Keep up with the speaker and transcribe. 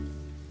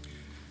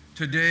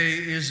Today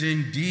is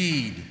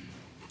indeed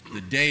the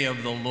day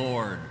of the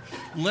Lord.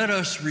 Let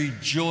us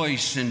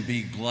rejoice and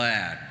be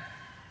glad.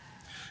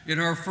 In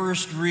our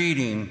first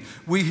reading,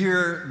 we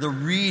hear the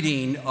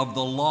reading of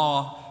the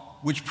law,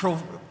 which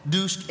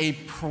produced a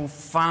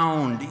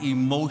profound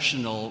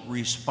emotional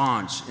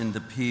response in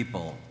the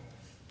people.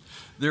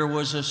 There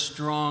was a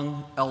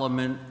strong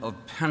element of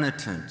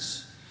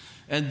penitence,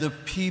 and the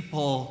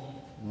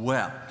people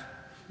wept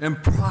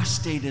and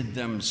prostrated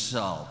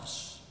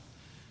themselves.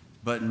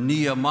 But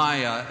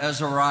Nehemiah,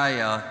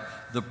 Azariah,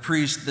 the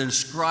priests, the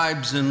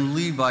scribes and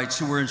Levites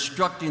who were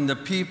instructing the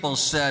people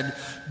said,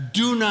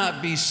 "Do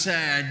not be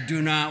sad,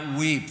 do not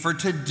weep, for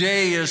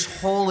today is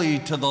holy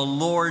to the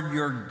Lord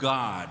your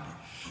God.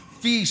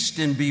 Feast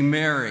and be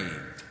merry."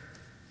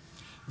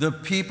 The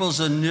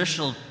people's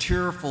initial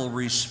tearful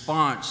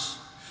response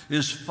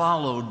is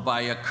followed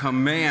by a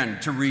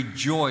command to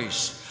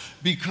rejoice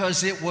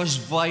because it was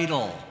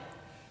vital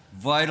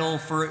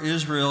for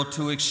Israel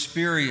to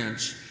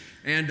experience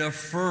and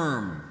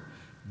affirm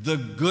the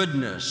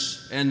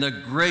goodness and the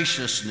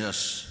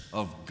graciousness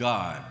of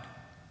God.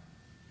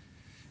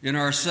 In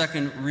our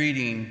second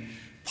reading,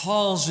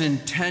 Paul's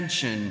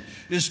intention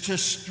is to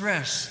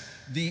stress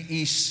the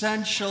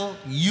essential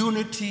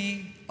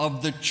unity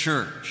of the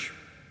church.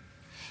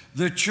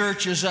 The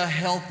church is a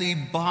healthy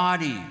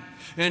body,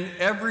 and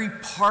every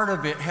part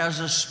of it has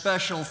a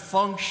special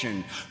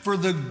function for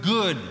the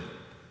good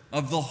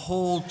of the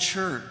whole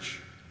church.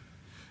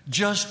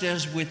 Just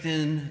as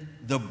within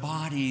the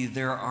body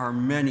there are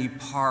many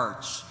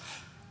parts,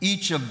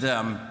 each of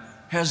them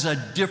has a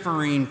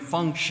differing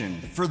function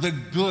for the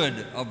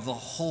good of the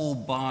whole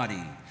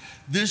body.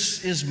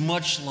 This is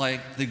much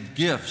like the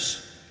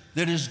gifts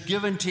that is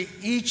given to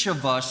each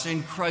of us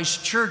in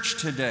Christ's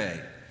church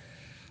today.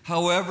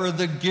 However,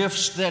 the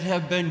gifts that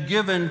have been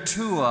given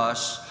to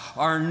us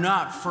are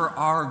not for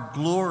our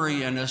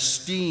glory and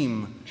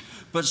esteem,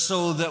 but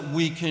so that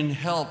we can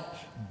help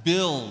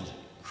build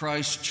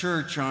Christ's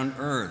church on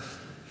earth.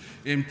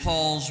 In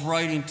Paul's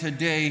writing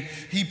today,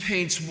 he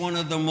paints one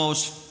of the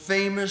most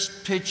famous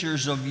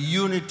pictures of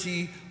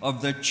unity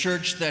of the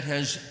church that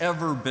has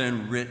ever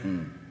been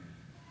written.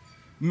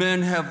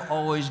 Men have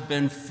always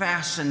been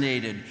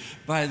fascinated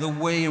by the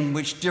way in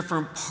which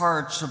different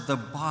parts of the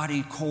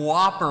body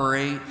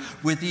cooperate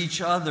with each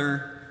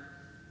other.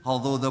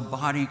 Although the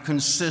body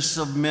consists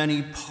of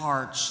many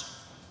parts,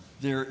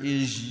 there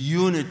is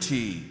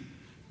unity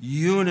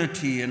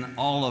in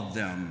all of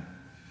them.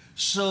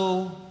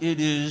 So it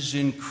is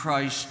in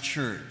Christ's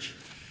church.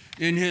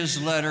 In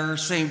his letter,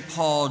 St.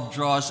 Paul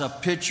draws a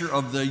picture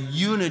of the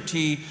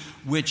unity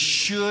which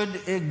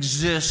should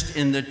exist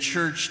in the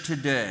church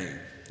today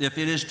if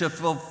it is to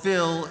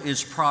fulfill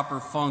its proper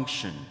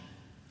function.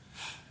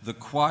 The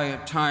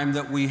quiet time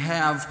that we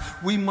have,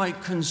 we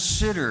might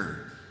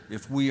consider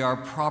if we are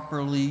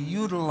properly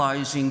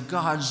utilizing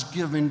God's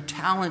given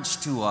talents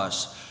to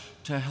us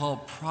to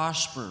help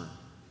prosper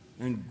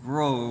and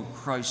grow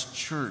Christ's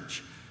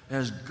church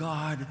as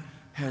God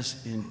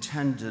has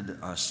intended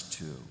us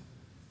to.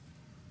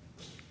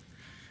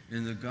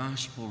 In the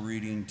gospel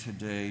reading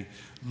today,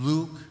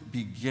 Luke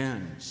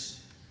begins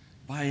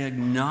by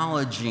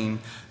acknowledging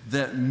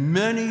that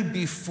many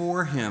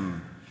before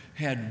him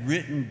had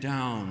written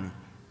down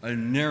a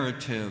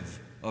narrative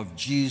of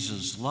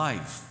Jesus'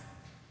 life.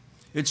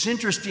 It's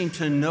interesting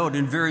to note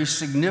and very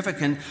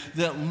significant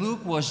that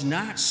Luke was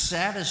not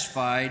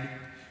satisfied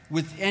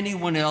with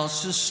anyone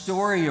else's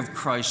story of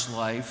Christ's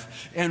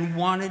life and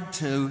wanted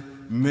to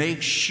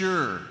make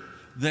sure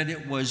that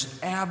it was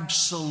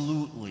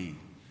absolutely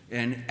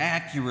and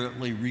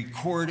accurately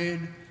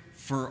recorded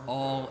for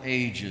all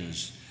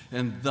ages.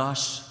 And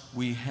thus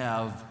we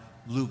have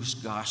Luke's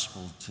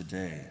gospel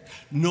today.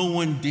 No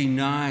one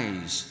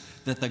denies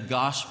that the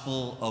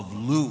gospel of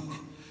Luke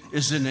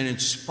is an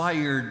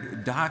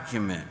inspired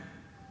document.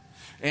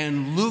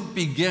 And Luke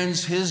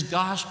begins his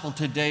gospel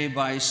today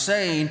by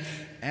saying,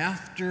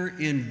 after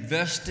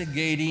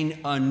investigating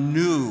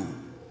anew,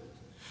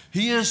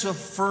 he is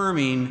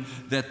affirming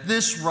that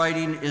this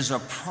writing is a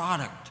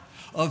product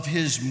of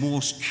his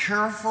most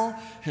careful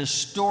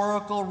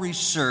historical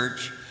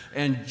research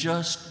and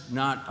just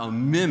not a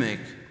mimic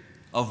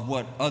of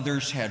what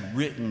others had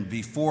written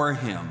before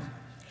him.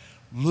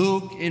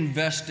 Luke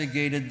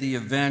investigated the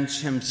events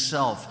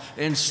himself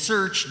and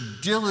searched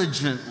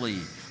diligently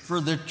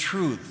for the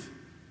truth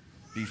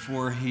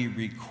before he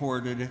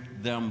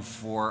recorded them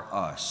for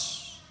us.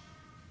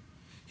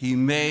 He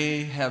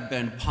may have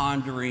been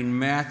pondering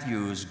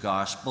Matthew's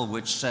gospel,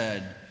 which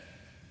said,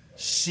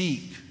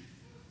 "Seek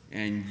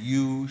and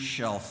you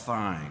shall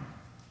find."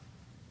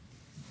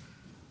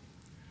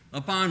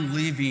 Upon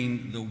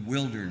leaving the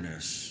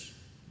wilderness,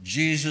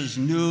 Jesus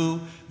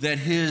knew that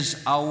his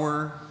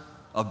hour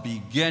of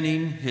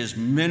beginning his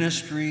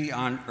ministry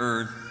on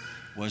earth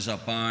was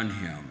upon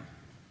him.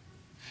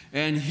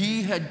 And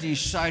he had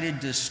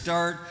decided to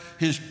start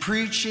his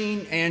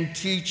preaching and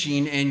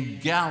teaching in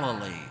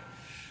Galilee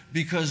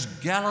because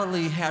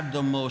Galilee had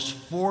the most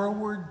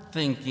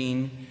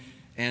forward-thinking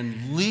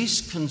and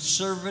least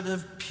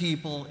conservative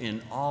people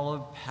in all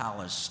of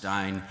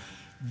Palestine,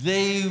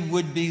 they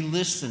would be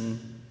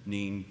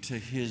listening to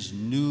his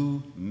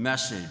new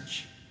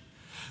message.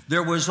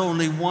 There was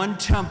only one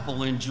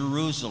temple in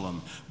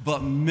Jerusalem,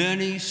 but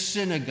many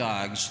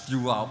synagogues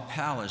throughout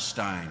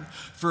Palestine.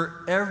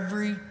 For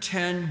every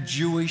 10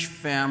 Jewish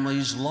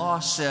families, law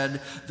said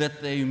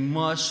that they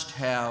must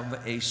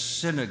have a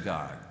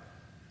synagogue.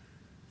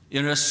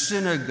 In a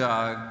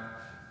synagogue,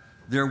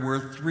 there were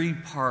 3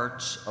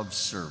 parts of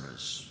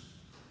service: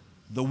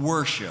 the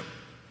worship,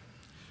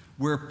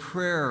 where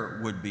prayer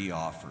would be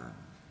offered;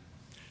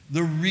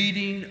 the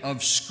reading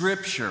of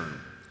Scripture,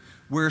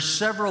 where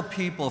several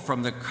people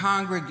from the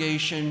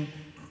congregation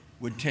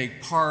would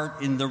take part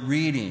in the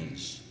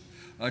readings;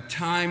 a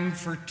time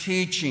for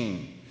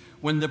teaching,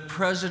 when the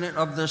president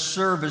of the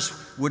service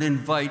would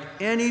invite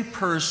any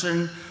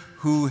person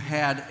who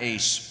had a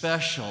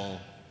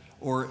special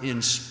or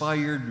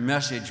inspired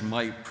message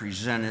might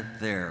present it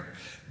there.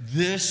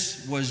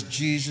 This was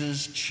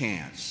Jesus'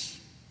 chance,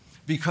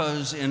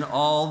 because in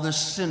all the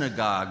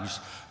synagogues,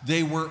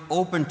 they were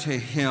open to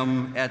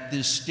him at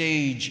this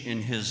stage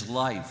in his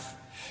life,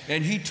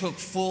 and he took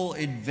full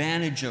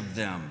advantage of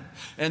them.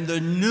 And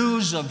the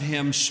news of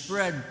him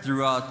spread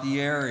throughout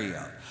the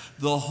area,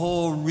 the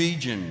whole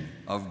region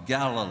of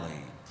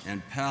Galilee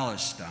and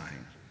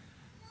Palestine.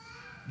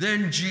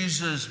 Then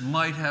Jesus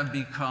might have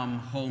become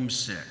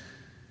homesick.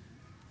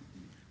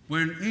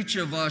 When each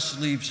of us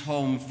leaves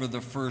home for the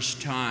first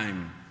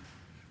time,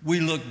 we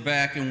look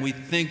back and we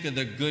think of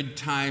the good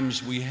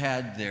times we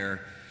had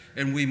there,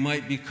 and we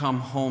might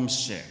become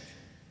homesick.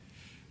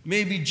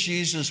 Maybe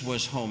Jesus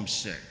was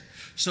homesick,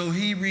 so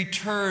he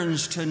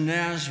returns to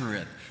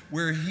Nazareth,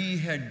 where he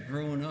had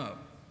grown up.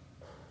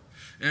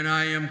 And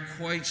I am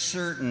quite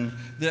certain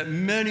that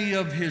many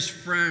of his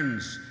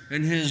friends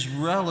and his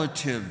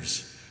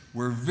relatives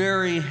were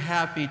very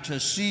happy to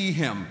see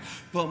him,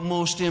 but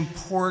most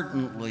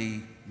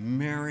importantly,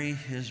 Mary,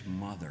 his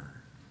mother.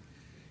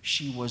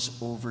 She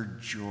was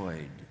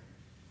overjoyed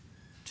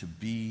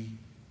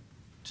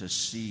to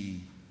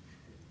see,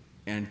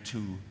 and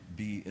to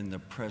be in the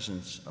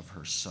presence of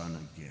her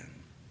son again.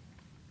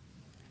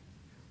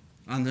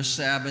 On the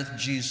Sabbath,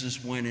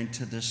 Jesus went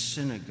into the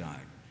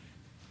synagogue,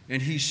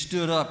 and he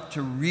stood up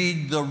to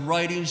read the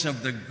writings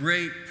of the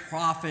great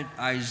prophet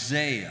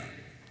Isaiah.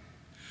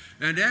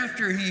 And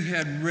after he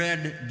had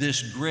read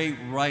this great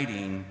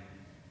writing,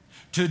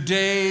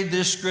 "Today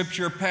this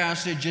scripture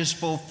passage is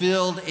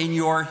fulfilled in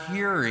your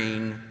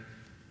hearing,"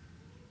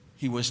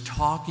 he was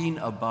talking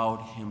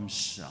about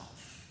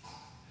himself.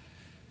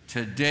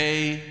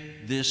 Today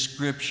this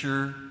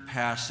scripture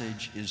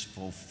passage is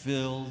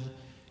fulfilled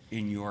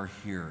in your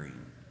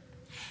hearing.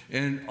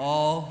 And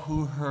all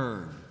who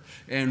heard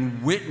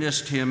and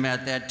witnessed him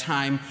at that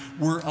time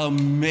were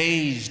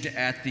amazed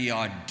at the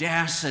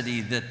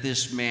audacity that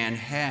this man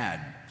had.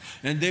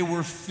 And they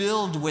were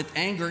filled with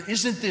anger.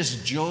 Isn't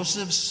this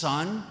Joseph's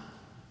son?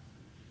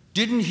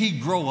 Didn't he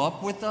grow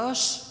up with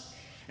us?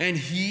 And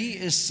he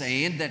is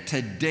saying that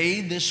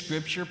today this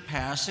scripture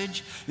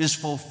passage is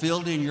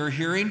fulfilled in your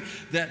hearing,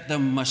 that the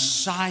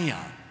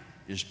Messiah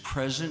is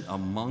present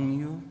among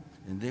you.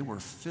 And they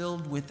were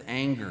filled with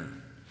anger.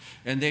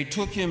 And they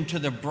took him to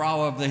the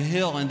brow of the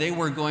hill, and they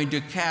were going to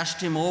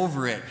cast him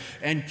over it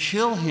and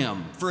kill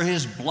him for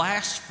his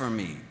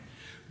blasphemy.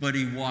 But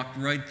he walked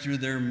right through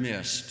their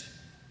midst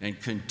and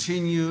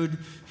continued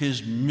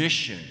his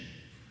mission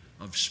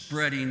of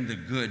spreading the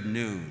good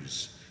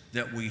news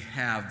that we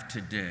have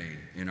today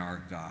in our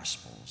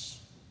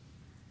Gospels.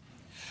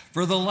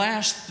 For the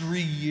last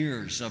 3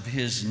 years of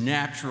his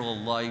natural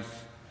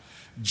life,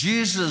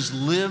 Jesus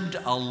lived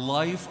a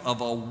life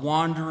of a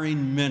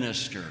wandering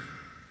minister.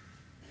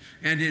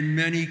 And in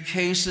many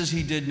cases,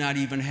 he did not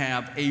even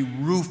have a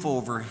roof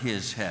over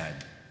his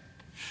head.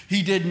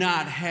 He did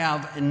not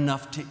have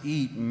enough to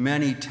eat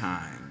many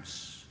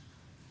times.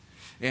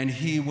 And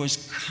he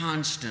was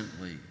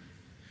constantly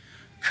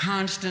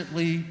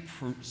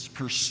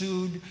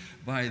pursued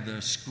by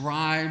the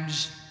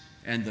scribes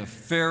and the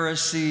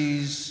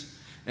Pharisees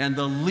and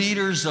the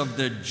leaders of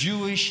the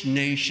Jewish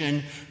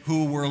nation,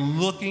 who were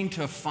looking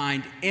to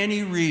find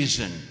any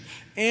reason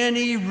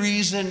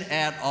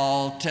at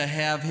all to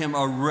have him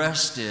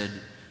arrested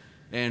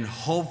and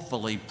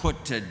hopefully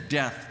put to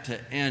death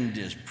to end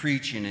his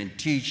preaching and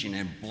teaching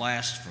and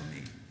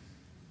blasphemy.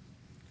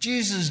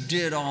 Jesus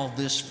did all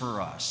this for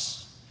us.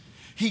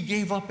 He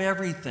gave up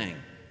everything,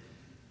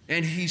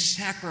 and he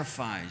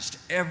sacrificed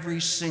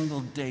every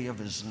single day of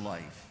his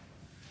life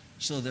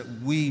so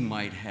that we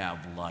might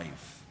have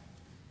life.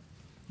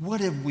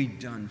 What have we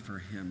done for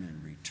him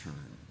in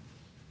return?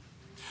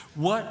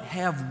 What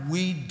have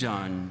we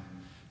done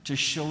to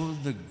show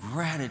the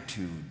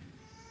gratitude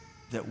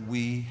that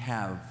we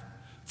have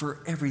for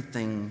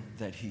everything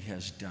that he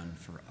has done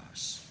for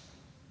us?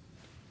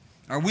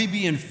 Are we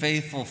being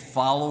faithful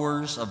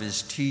followers of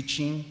his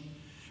teaching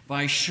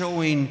by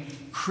showing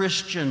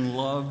Christian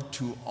love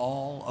to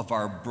all of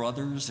our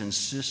brothers and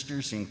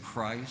sisters in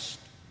Christ?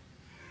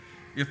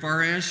 If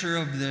our answer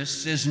of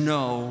this is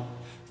no,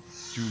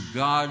 through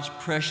God's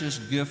precious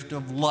gift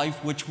of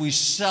life, which we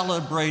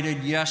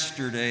celebrated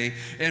yesterday,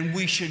 and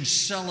we should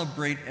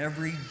celebrate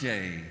every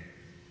day,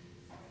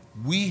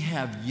 we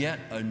have yet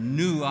a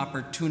new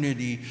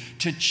opportunity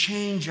to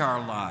change our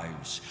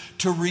lives,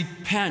 to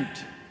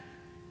repent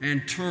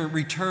and to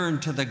return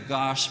to the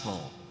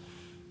gospel.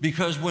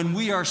 Because when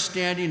we are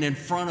standing in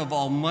front of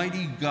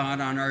Almighty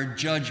God on our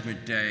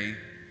judgment day,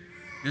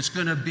 it's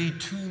going to be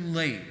too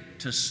late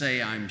to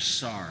say, I'm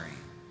sorry.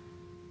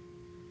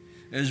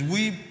 As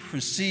we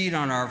proceed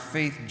on our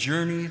faith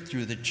journey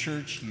through the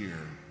church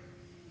year,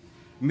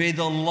 may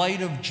the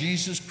light of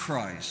Jesus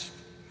Christ,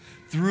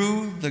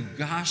 through the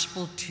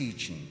gospel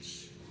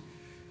teachings,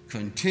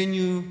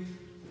 continue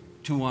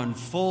to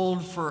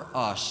unfold for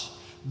us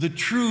the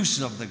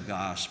truths of the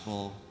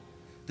gospel,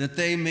 that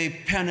they may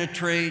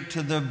penetrate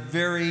to the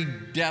very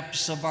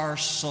depths of our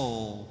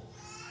soul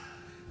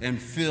and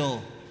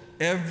fill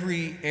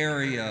every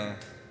area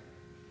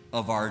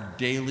of our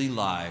daily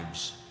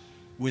lives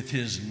with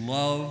his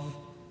love,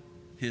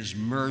 his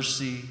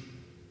mercy,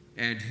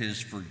 and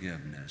his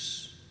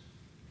forgiveness.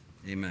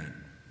 Amen.